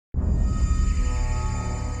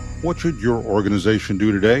What should your organization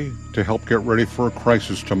do today to help get ready for a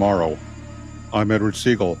crisis tomorrow? I'm Edward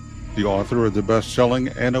Siegel, the author of the best-selling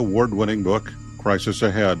and award-winning book, Crisis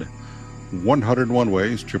Ahead: 101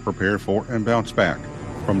 Ways to Prepare for and Bounce Back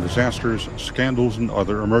from Disasters, Scandals, and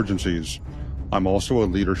Other Emergencies. I'm also a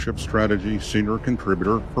leadership strategy senior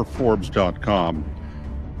contributor for Forbes.com.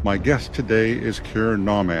 My guest today is Karen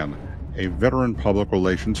Nauman, a veteran public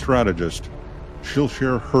relations strategist. She'll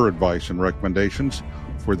share her advice and recommendations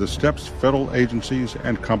for the steps federal agencies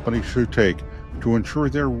and companies should take to ensure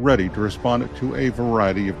they're ready to respond to a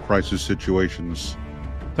variety of crisis situations.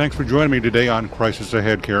 Thanks for joining me today on Crisis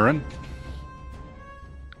Ahead, Karen.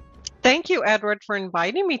 Thank you, Edward, for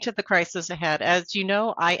inviting me to the Crisis Ahead. As you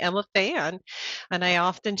know, I am a fan, and I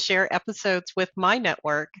often share episodes with my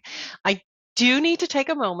network. I do need to take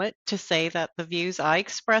a moment to say that the views I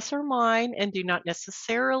express are mine and do not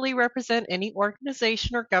necessarily represent any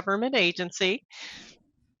organization or government agency.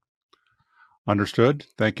 Understood.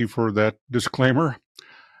 Thank you for that disclaimer.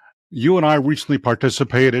 You and I recently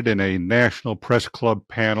participated in a National Press Club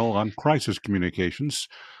panel on crisis communications.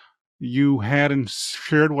 You had and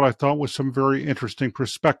shared what I thought was some very interesting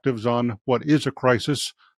perspectives on what is a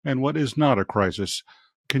crisis and what is not a crisis.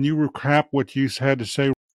 Can you recap what you had to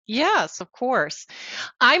say? Yes, of course.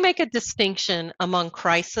 I make a distinction among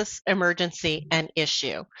crisis, emergency, and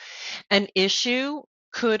issue. An issue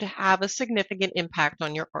could have a significant impact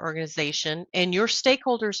on your organization, and your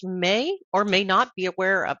stakeholders may or may not be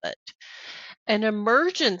aware of it. An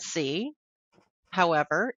emergency,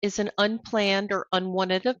 however, is an unplanned or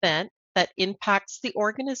unwanted event that impacts the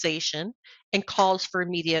organization and calls for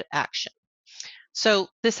immediate action. So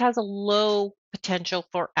this has a low potential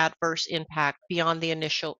for adverse impact beyond the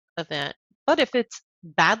initial event. But if it's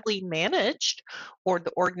badly managed or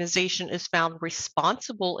the organization is found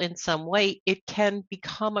responsible in some way, it can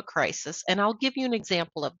become a crisis. And I'll give you an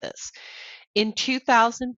example of this. In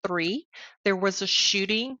 2003, there was a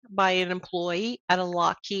shooting by an employee at a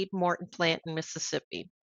Lockheed Martin plant in Mississippi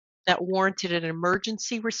that warranted an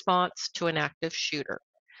emergency response to an active shooter.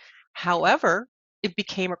 However, it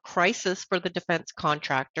became a crisis for the defense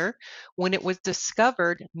contractor when it was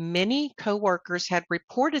discovered many coworkers had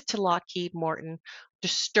reported to Lockheed Martin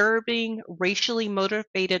disturbing, racially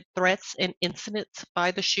motivated threats and incidents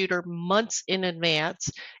by the shooter months in advance,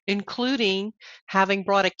 including having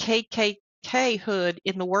brought a KKK hood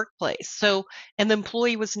in the workplace. And the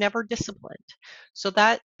employee was never disciplined. So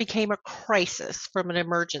that became a crisis from an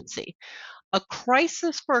emergency. A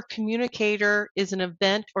crisis for a communicator is an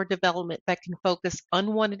event or development that can focus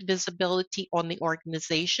unwanted visibility on the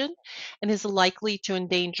organization and is likely to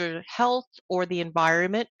endanger health or the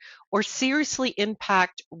environment or seriously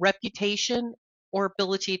impact reputation or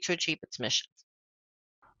ability to achieve its mission.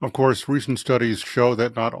 Of course, recent studies show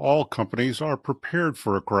that not all companies are prepared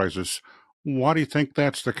for a crisis. Why do you think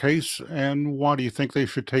that's the case, and why do you think they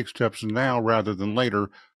should take steps now rather than later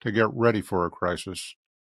to get ready for a crisis?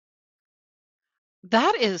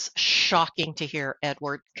 That is shocking to hear,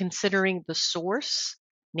 Edward, considering the source,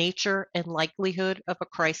 nature, and likelihood of a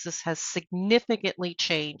crisis has significantly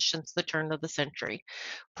changed since the turn of the century.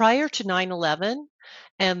 Prior to 9/11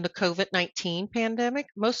 and the COVID-19 pandemic,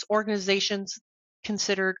 most organizations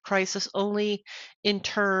considered crisis only in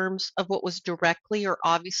terms of what was directly or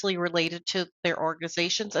obviously related to their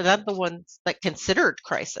organizations, and I'm the ones that considered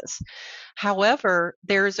crisis. However,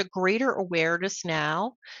 there is a greater awareness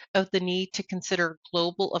now of the need to consider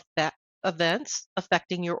global events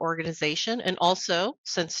affecting your organization. And also,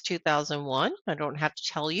 since 2001, I don't have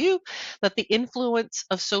to tell you that the influence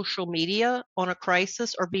of social media on a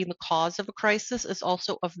crisis or being the cause of a crisis is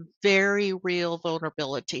also a very real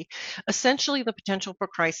vulnerability. Essentially, the potential for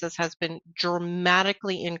crisis has been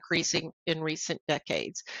dramatically increasing in recent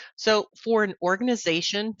decades. So, for an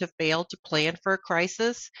organization to fail to plan for a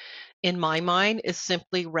crisis, in my mind, is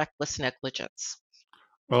simply reckless negligence.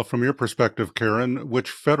 Well, from your perspective, Karen, which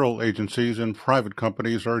federal agencies and private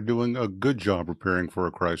companies are doing a good job preparing for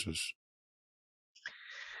a crisis?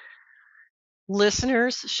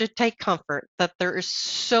 Listeners should take comfort that there is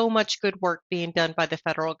so much good work being done by the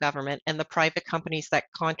federal government and the private companies that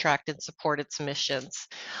contract and support its missions.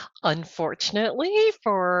 Unfortunately,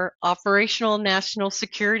 for operational national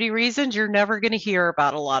security reasons, you're never going to hear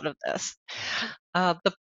about a lot of this.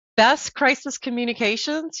 The best crisis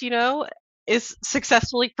communications, is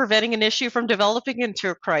successfully preventing an issue from developing into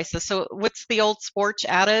a crisis. So, what's the old sports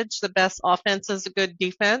adage? The best offense is a good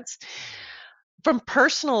defense. From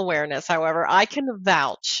personal awareness, however, I can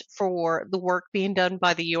vouch for the work being done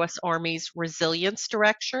by the U.S. Army's Resilience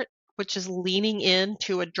Directorate, which is leaning in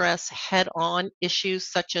to address head on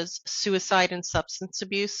issues such as suicide and substance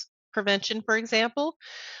abuse prevention, for example.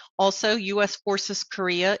 Also, U.S. Forces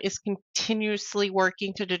Korea is continuously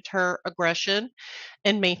working to deter aggression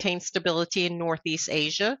and maintain stability in Northeast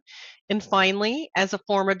Asia. And finally, as a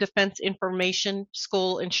former Defense Information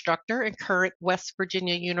School instructor and current West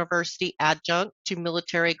Virginia University adjunct to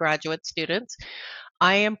military graduate students,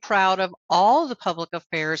 I am proud of all the public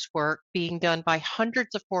affairs work being done by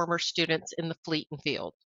hundreds of former students in the fleet and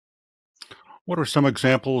field. What are some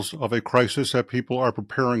examples of a crisis that people are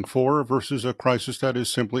preparing for versus a crisis that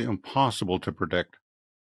is simply impossible to predict?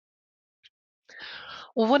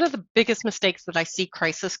 Well, one of the biggest mistakes that I see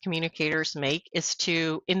crisis communicators make is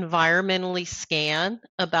to environmentally scan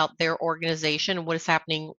about their organization and what is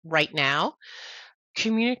happening right now.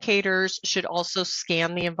 Communicators should also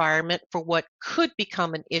scan the environment for what could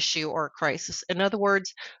become an issue or a crisis. In other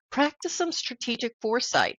words, practice some strategic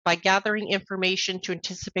foresight by gathering information to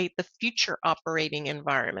anticipate the future operating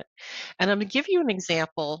environment. And I'm going to give you an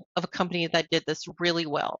example of a company that did this really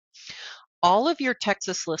well. All of your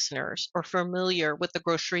Texas listeners are familiar with the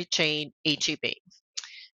grocery chain HEB.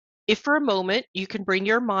 If for a moment you can bring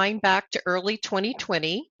your mind back to early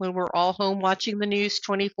 2020 when we're all home watching the news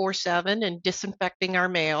 24/7 and disinfecting our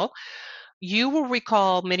mail, you will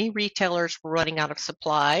recall many retailers were running out of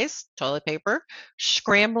supplies, toilet paper,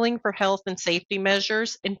 scrambling for health and safety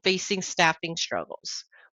measures, and facing staffing struggles.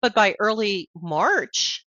 But by early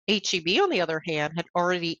March, HEB, on the other hand, had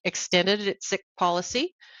already extended its sick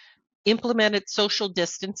policy, implemented social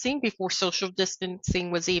distancing before social distancing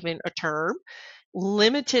was even a term,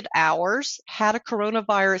 limited hours, had a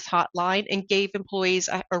coronavirus hotline, and gave employees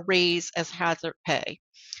a raise as hazard pay.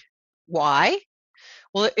 Why?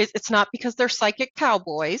 Well, it's not because they're psychic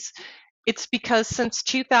cowboys. It's because since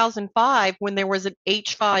 2005, when there was an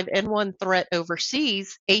H5N1 threat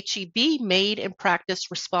overseas, HEB made and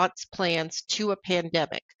practiced response plans to a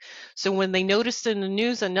pandemic. So when they noticed in the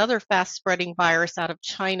news another fast spreading virus out of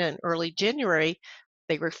China in early January,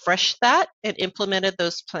 they refreshed that and implemented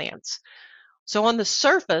those plans. So on the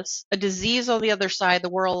surface, a disease on the other side of the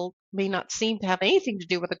world may not seem to have anything to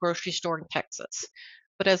do with a grocery store in Texas,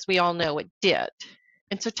 but as we all know, it did.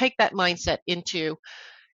 And so take that mindset into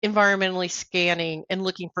environmentally scanning and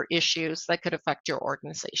looking for issues that could affect your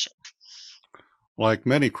organization. Like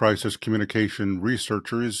many crisis communication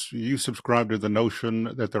researchers, you subscribe to the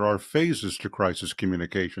notion that there are phases to crisis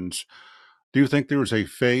communications. Do you think there is a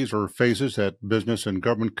phase or phases that business and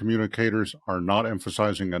government communicators are not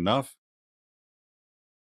emphasizing enough?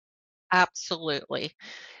 Absolutely.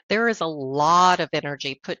 There is a lot of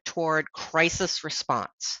energy put toward crisis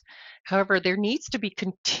response. However, there needs to be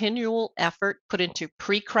continual effort put into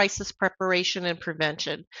pre-crisis preparation and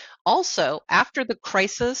prevention. Also, after the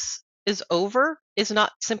crisis is over, is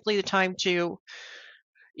not simply the time to,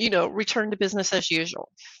 return to business as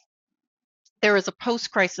usual. There is a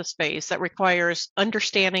post-crisis phase that requires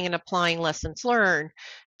understanding and applying lessons learned,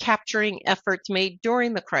 capturing efforts made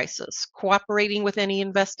during the crisis, cooperating with any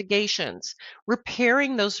investigations,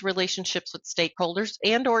 repairing those relationships with stakeholders,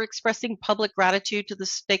 and or expressing public gratitude to the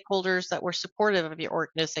stakeholders that were supportive of your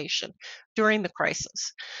organization during the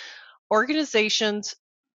crisis. Organizations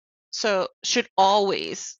should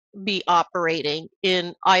always be operating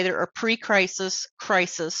in either a pre-crisis,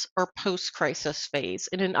 crisis, or post-crisis phase.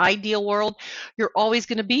 In an ideal world, you're always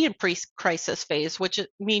going to be in pre-crisis phase, which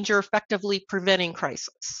means you're effectively preventing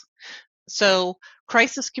crisis. So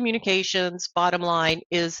crisis communications, bottom line,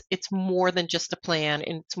 is it's more than just a plan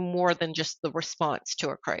and it's more than just the response to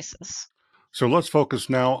a crisis. So let's focus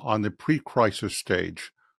now on the pre crisis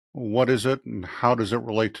stage. What is it and how does it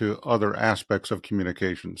relate to other aspects of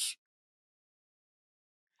communications?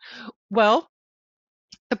 Well,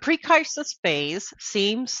 the pre-crisis phase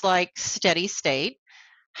seems like steady state.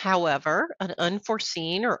 However, an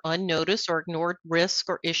unforeseen or unnoticed or ignored risk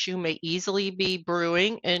or issue may easily be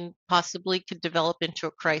brewing and possibly could develop into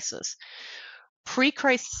a crisis.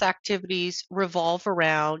 Pre-crisis activities revolve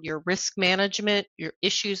around your risk management, your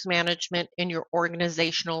issues management, and your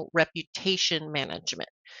organizational reputation management.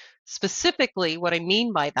 Specifically, what I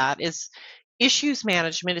mean by that is issues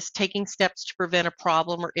management is taking steps to prevent a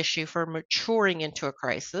problem or issue from maturing into a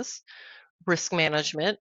crisis. Risk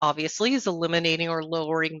management, obviously, is eliminating or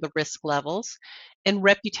lowering the risk levels. And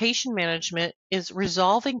reputation management is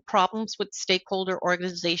resolving problems with stakeholder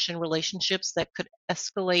organization relationships that could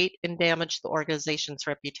escalate and damage the organization's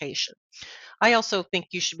reputation. I also think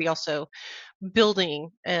you should be also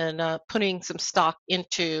building and putting some stock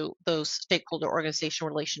into those stakeholder organization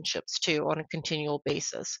relationships too on a continual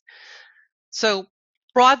basis. So,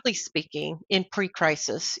 broadly speaking, in pre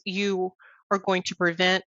crisis, you are going to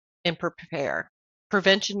prevent and prepare.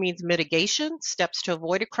 Prevention means mitigation, steps to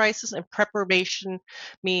avoid a crisis, and preparation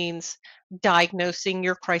means diagnosing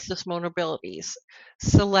your crisis vulnerabilities,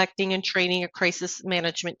 selecting and training a crisis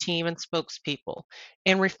management team and spokespeople,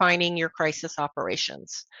 and refining your crisis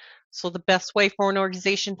operations. So the best way for an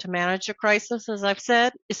organization to manage a crisis, as I've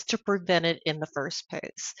said, is to prevent it in the first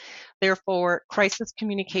place. Therefore, crisis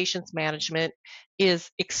communications management is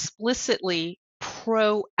explicitly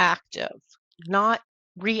proactive, not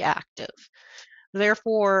reactive.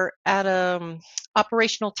 Therefore, at an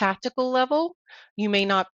operational tactical level, you may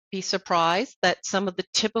not be surprised that some of the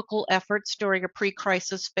typical efforts during a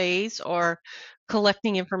pre-crisis phase are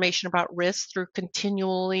collecting information about risks through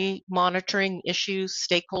continually monitoring issues,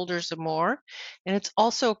 stakeholders, and more. And it's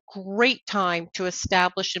also a great time to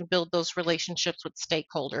establish and build those relationships with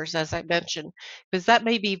stakeholders, as I mentioned, because that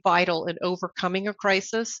may be vital in overcoming a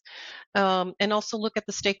crisis, and also look at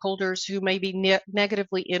the stakeholders who may be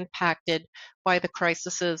negatively impacted by the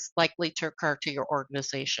crises likely to occur to your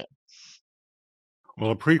organization.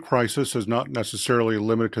 Well, a pre crisis is not necessarily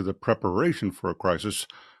limited to the preparation for a crisis,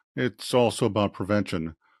 it's also about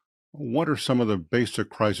prevention. What are some of the basic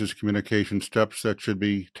crisis communication steps that should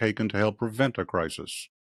be taken to help prevent a crisis?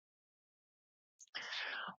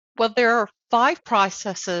 Well, there are 5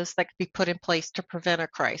 processes that can be put in place to prevent a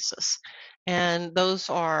crisis, and those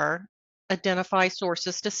are: identify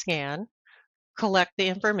sources to scan, collect the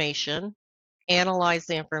information, analyze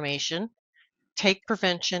the information, take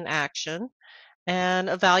prevention action, and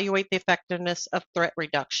evaluate the effectiveness of threat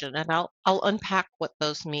reduction. And I'll unpack what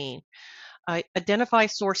those mean. Identify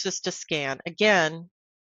sources to scan. Again,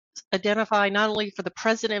 identify not only for the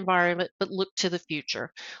present environment, but look to the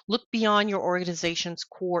future. Look beyond your organization's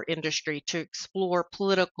core industry to explore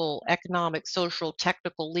political, economic, social,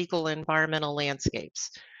 technical, legal, and environmental landscapes.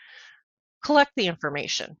 Collect the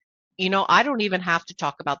information. I don't even have to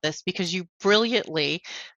talk about this because you brilliantly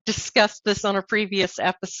discussed this on a previous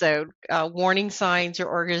episode, warning signs your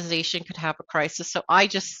organization could have a crisis. So I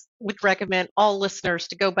just would recommend all listeners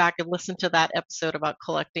to go back and listen to that episode about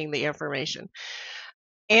collecting the information.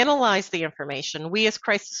 Analyze the information. We as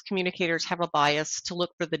crisis communicators have a bias to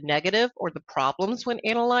look for the negative or the problems when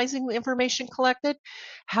analyzing the information collected.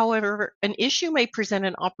 However, an issue may present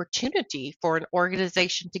an opportunity for an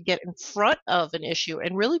organization to get in front of an issue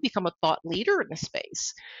and really become a thought leader in the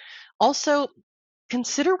space. Also,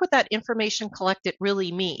 consider what that information collected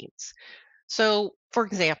really means. So, for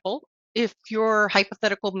example, if your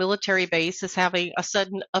hypothetical military base is having a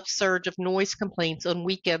sudden upsurge of noise complaints on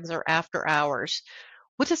weekends or after hours,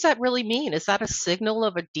 what does that really mean? Is that a signal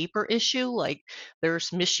of a deeper issue, like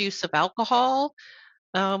there's misuse of alcohol?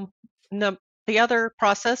 Um, the, the other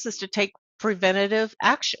process is to take preventative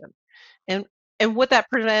action. And and what that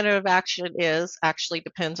preventative action is actually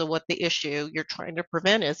depends on what the issue you're trying to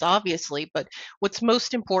prevent is, obviously. But what's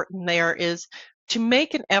most important there is to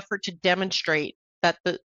make an effort to demonstrate that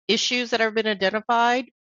the issues that have been identified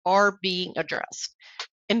are being addressed.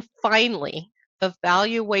 And finally,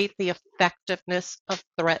 evaluate the effectiveness of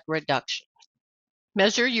threat reduction.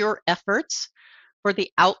 Measure your efforts for the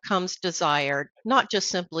outcomes desired, not just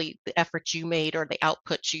simply the efforts you made or the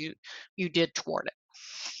outputs you did toward it.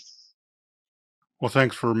 Well,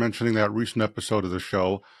 thanks for mentioning that recent episode of the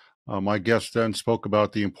show. My guest then spoke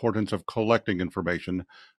about the importance of collecting information.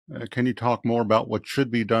 Can you talk more about what should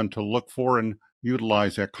be done to look for and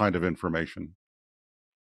utilize that kind of information?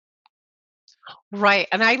 Right.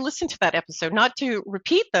 And I listened to that episode, not to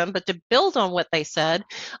repeat them, but to build on what they said.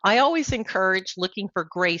 I always encourage looking for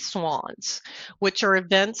gray swans, which are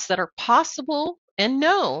events that are possible and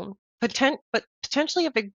known, but potentially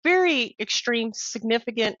have a very extreme,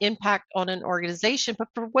 significant impact on an organization. But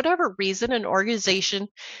for whatever reason, an organization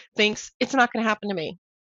thinks it's not going to happen to me.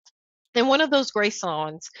 And one of those gray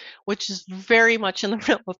swans, which is very much in the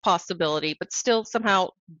realm of possibility, but still somehow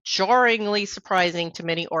jarringly surprising to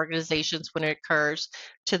many organizations when it occurs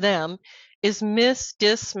to them, is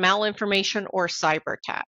malinformation, or cyber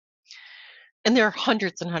attack. And there are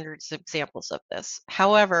hundreds and hundreds of examples of this.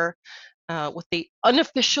 However, with the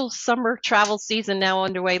unofficial summer travel season now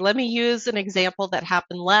underway, let me use an example that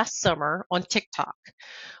happened last summer on TikTok,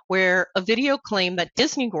 where a video claimed that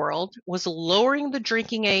Disney World was lowering the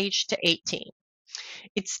drinking age to 18.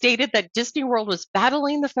 It stated that Disney World was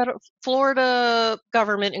battling the Florida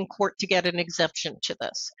government in court to get an exemption to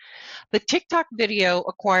this. The TikTok video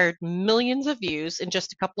acquired millions of views in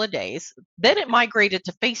just a couple of days. Then it migrated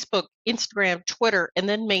to Facebook, Instagram, Twitter, and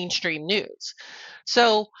then mainstream news.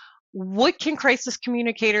 So, what can crisis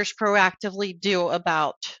communicators proactively do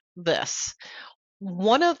about this?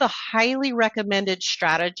 One of the highly recommended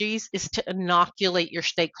strategies is to inoculate your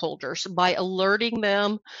stakeholders by alerting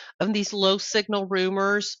them of these low signal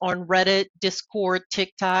rumors on Reddit, Discord,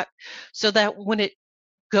 TikTok, so that when it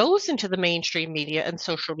goes into the mainstream media and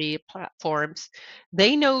social media platforms,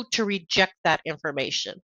 they know to reject that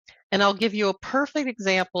information. And I'll give you a perfect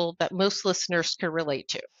example that most listeners can relate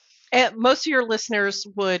to. And most of your listeners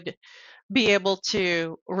would be able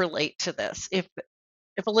to relate to this. If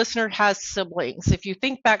a listener has siblings, if you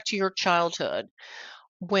think back to your childhood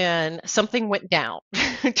when something went down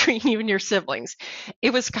between you and your siblings,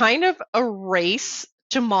 it was kind of a race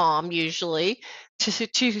to mom usually to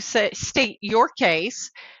state your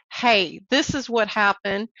case. Hey, this is what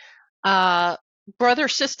happened. Uh, brother,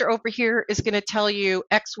 sister over here is going to tell you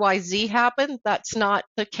XYZ happened. That's not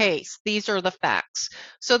the case. These are the facts.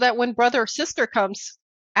 So that when brother or sister comes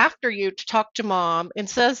after you to talk to mom and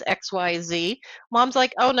says XYZ, mom's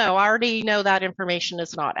like, oh no, I already know that information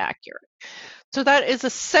is not accurate. So that is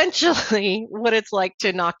essentially what it's like to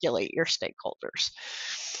inoculate your stakeholders.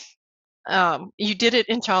 You did it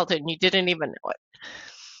in childhood and you didn't even know it.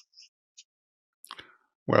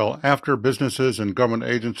 Well, after businesses and government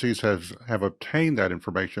agencies have obtained that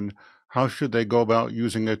information, how should they go about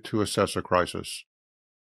using it to assess a crisis?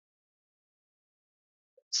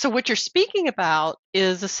 So what you're speaking about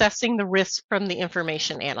is assessing the risk from the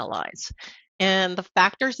information analyzed. And the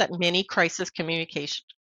factors that many crisis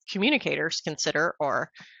communicators consider are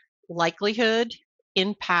likelihood,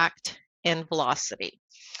 impact, and velocity.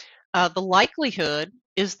 The likelihood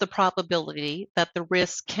is the probability that the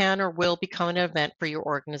risk can or will become an event for your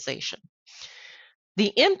organization.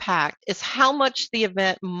 The impact is how much the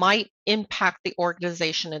event might impact the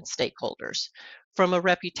organization and stakeholders. From a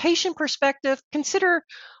reputation perspective, consider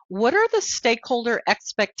what are the stakeholder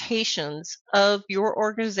expectations of your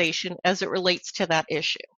organization as it relates to that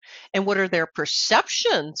issue? And what are their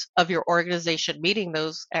perceptions of your organization meeting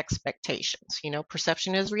those expectations? You know,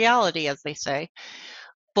 perception is reality, as they say.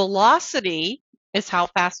 Velocity is how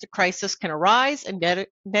fast a crisis can arise and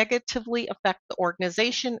negatively affect the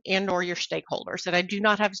organization and or your stakeholders. And I do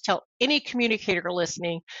not have to tell any communicator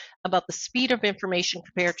listening about the speed of information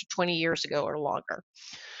compared to 20 years ago or longer.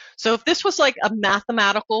 So if this was like a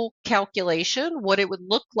mathematical calculation, what it would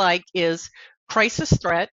look like is crisis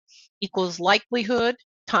threat equals likelihood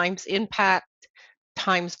times impact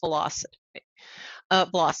times velocity.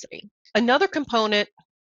 Velocity. Another component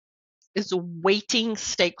is weighting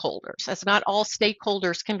stakeholders, as not all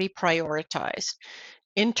stakeholders can be prioritized.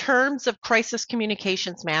 In terms of crisis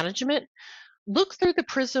communications management, look through the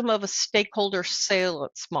prism of a stakeholder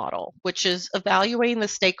salience model, which is evaluating the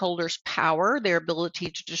stakeholders' power, their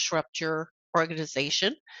ability to disrupt your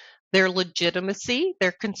organization, their legitimacy,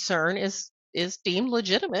 their concern is deemed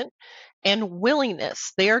legitimate, and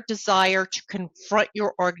willingness, their desire to confront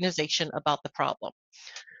your organization about the problem.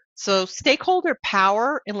 So stakeholder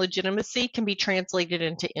power and legitimacy can be translated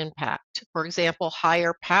into impact. For example,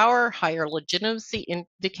 higher power, higher legitimacy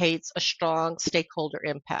indicates a strong stakeholder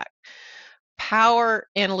impact. Power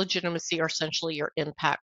and legitimacy are essentially your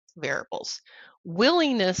impact variables.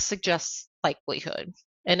 Willingness suggests likelihood.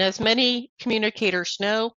 And as many communicators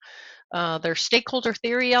know, there's stakeholder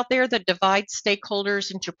theory out there that divides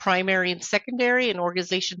stakeholders into primary and secondary, and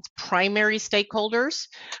organizations' primary stakeholders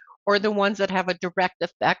or the ones that have a direct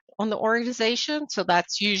effect on the organization. So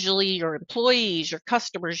that's usually your employees, your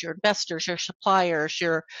customers, your investors, your suppliers,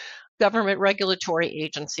 your government regulatory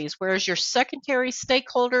agencies, whereas your secondary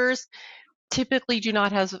stakeholders typically do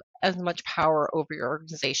not have as much power over your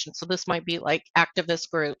organization. So this might be like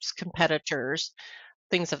activist groups, competitors,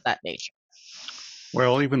 things of that nature.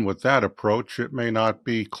 Well, even with that approach, it may not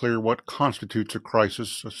be clear what constitutes a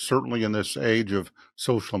crisis, certainly in this age of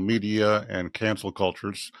social media and cancel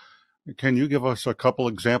cultures. Can you give us a couple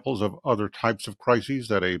examples of other types of crises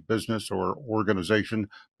that a business or organization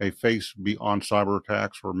may face beyond cyber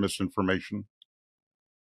attacks or misinformation?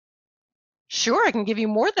 Sure, I can give you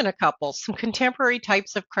more than a couple. Some contemporary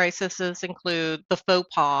types of crises include the faux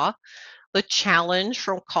pas, the challenge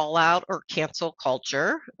from call out or cancel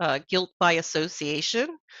culture, guilt by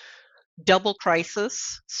association, double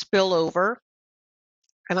crisis, spillover,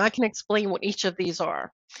 and I can explain what each of these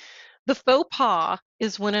are. The faux pas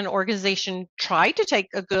is when an organization tried to take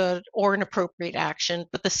a good or an appropriate action,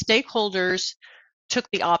 but the stakeholders took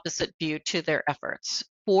the opposite view to their efforts.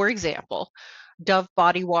 For example, Dove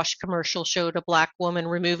body wash commercial showed a black woman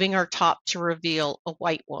removing her top to reveal a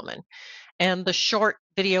white woman. And the short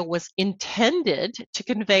video was intended to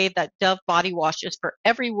convey that Dove body wash is for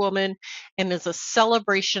every woman and is a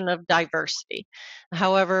celebration of diversity.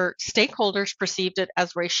 However, stakeholders perceived it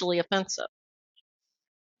as racially offensive.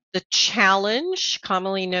 The challenge,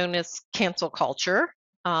 commonly known as cancel culture,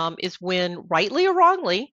 is when, rightly or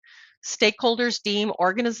wrongly, stakeholders deem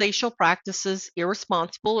organizational practices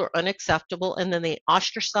irresponsible or unacceptable, and then they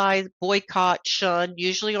ostracize, boycott, shun,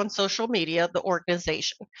 usually on social media, the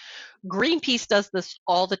organization. Greenpeace does this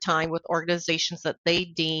all the time with organizations that they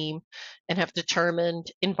deem and have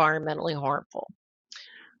determined environmentally harmful.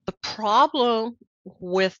 The problem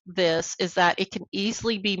with this is that it can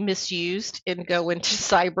easily be misused and go into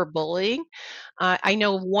cyberbullying. I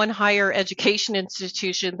know of one higher education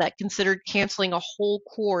institution that considered canceling a whole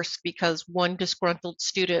course because one disgruntled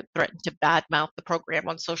student threatened to badmouth the program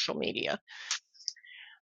on social media.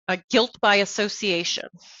 Guilt by association.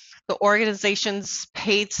 The organization's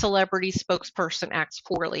paid celebrity spokesperson acts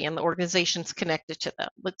poorly and the organization's connected to them.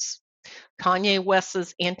 Kanye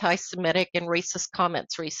West's anti-Semitic and racist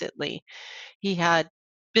comments recently. He had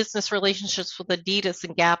business relationships with Adidas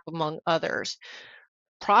and Gap, among others.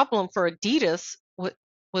 Problem for Adidas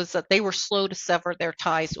was that they were slow to sever their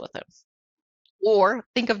ties with him. Or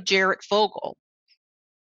think of Jarrett Fogel.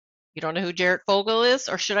 You don't know who Jarrett Fogel is?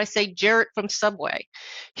 Or should I say Jarrett from Subway?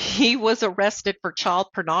 He was arrested for child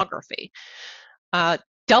pornography.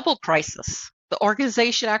 Double crisis. The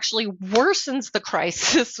organization actually worsens the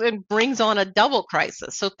crisis and brings on a double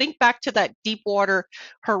crisis. So think back to that Deepwater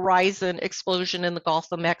Horizon explosion in the Gulf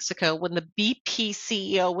of Mexico when the BP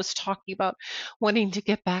CEO was talking about wanting to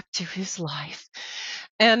get back to his life.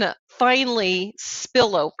 And finally,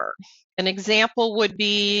 spillover. An example would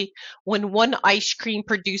be when one ice cream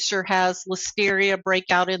producer has listeria break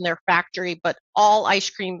out in their factory, but all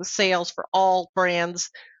ice cream sales for all brands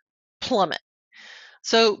plummet.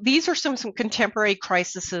 So these are some contemporary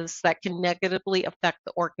crises that can negatively affect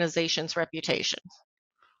the organization's reputation.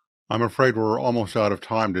 I'm afraid we're almost out of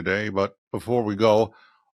time today, but before we go,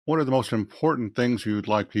 what are the most important things you'd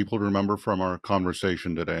like people to remember from our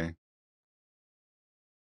conversation today?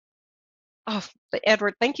 Oh,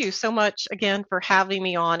 Edward, thank you so much again for having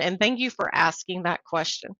me on, and thank you for asking that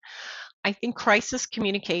question. I think crisis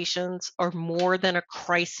communications are more than a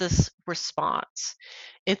crisis response.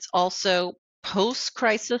 It's also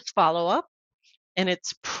post-crisis follow-up, and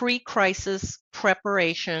it's pre-crisis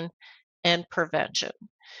preparation and prevention.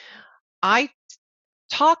 I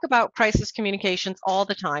talk about crisis communications all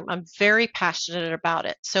the time. I'm very passionate about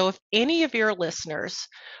it. So if any of your listeners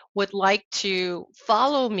would like to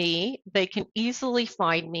follow me, they can easily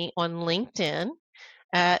find me on LinkedIn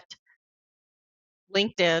at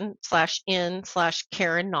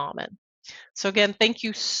LinkedIn/in/Karen Nauman. So again, thank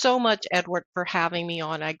you so much, Edward, for having me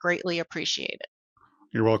on. I greatly appreciate it.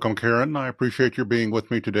 You're welcome, Karen. I appreciate your being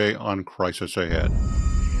with me today on Crisis Ahead.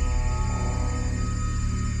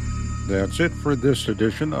 That's it for this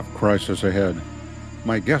edition of Crisis Ahead.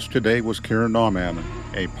 My guest today was Karen Nauman,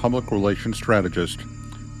 a public relations strategist.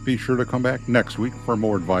 Be sure to come back next week for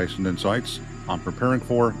more advice and insights on preparing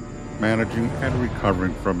for, managing, and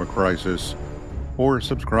recovering from a crisis. Or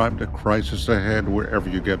subscribe to Crisis Ahead wherever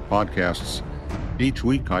you get podcasts. Each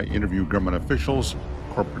week I interview government officials,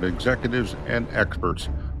 corporate executives, and experts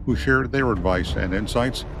who share their advice and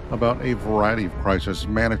insights about a variety of crisis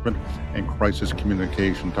management and crisis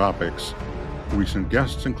communication topics. Recent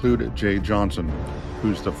guests include Jay Johnson,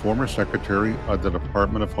 who's the former Secretary of the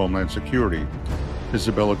Department of Homeland Security,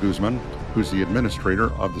 Isabella Guzman, who's the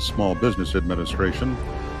Administrator of the Small Business Administration,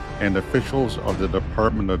 and officials of the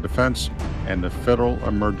Department of Defense and the Federal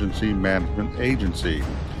Emergency Management Agency.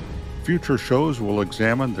 Future shows will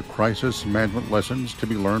examine the crisis management lessons to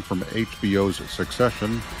be learned from HBO's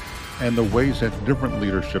Succession and the ways that different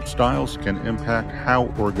leadership styles can impact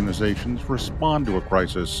how organizations respond to a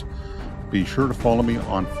crisis. Be sure to follow me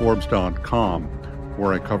on Forbes.com,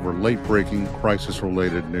 where I cover late-breaking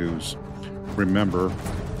crisis-related news. Remember,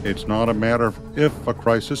 it's not a matter of if a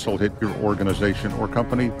crisis will hit your organization or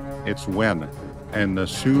company, it's when. And the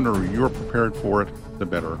sooner you're prepared for it, the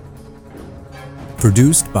better.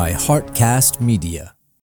 Produced by Heartcast Media.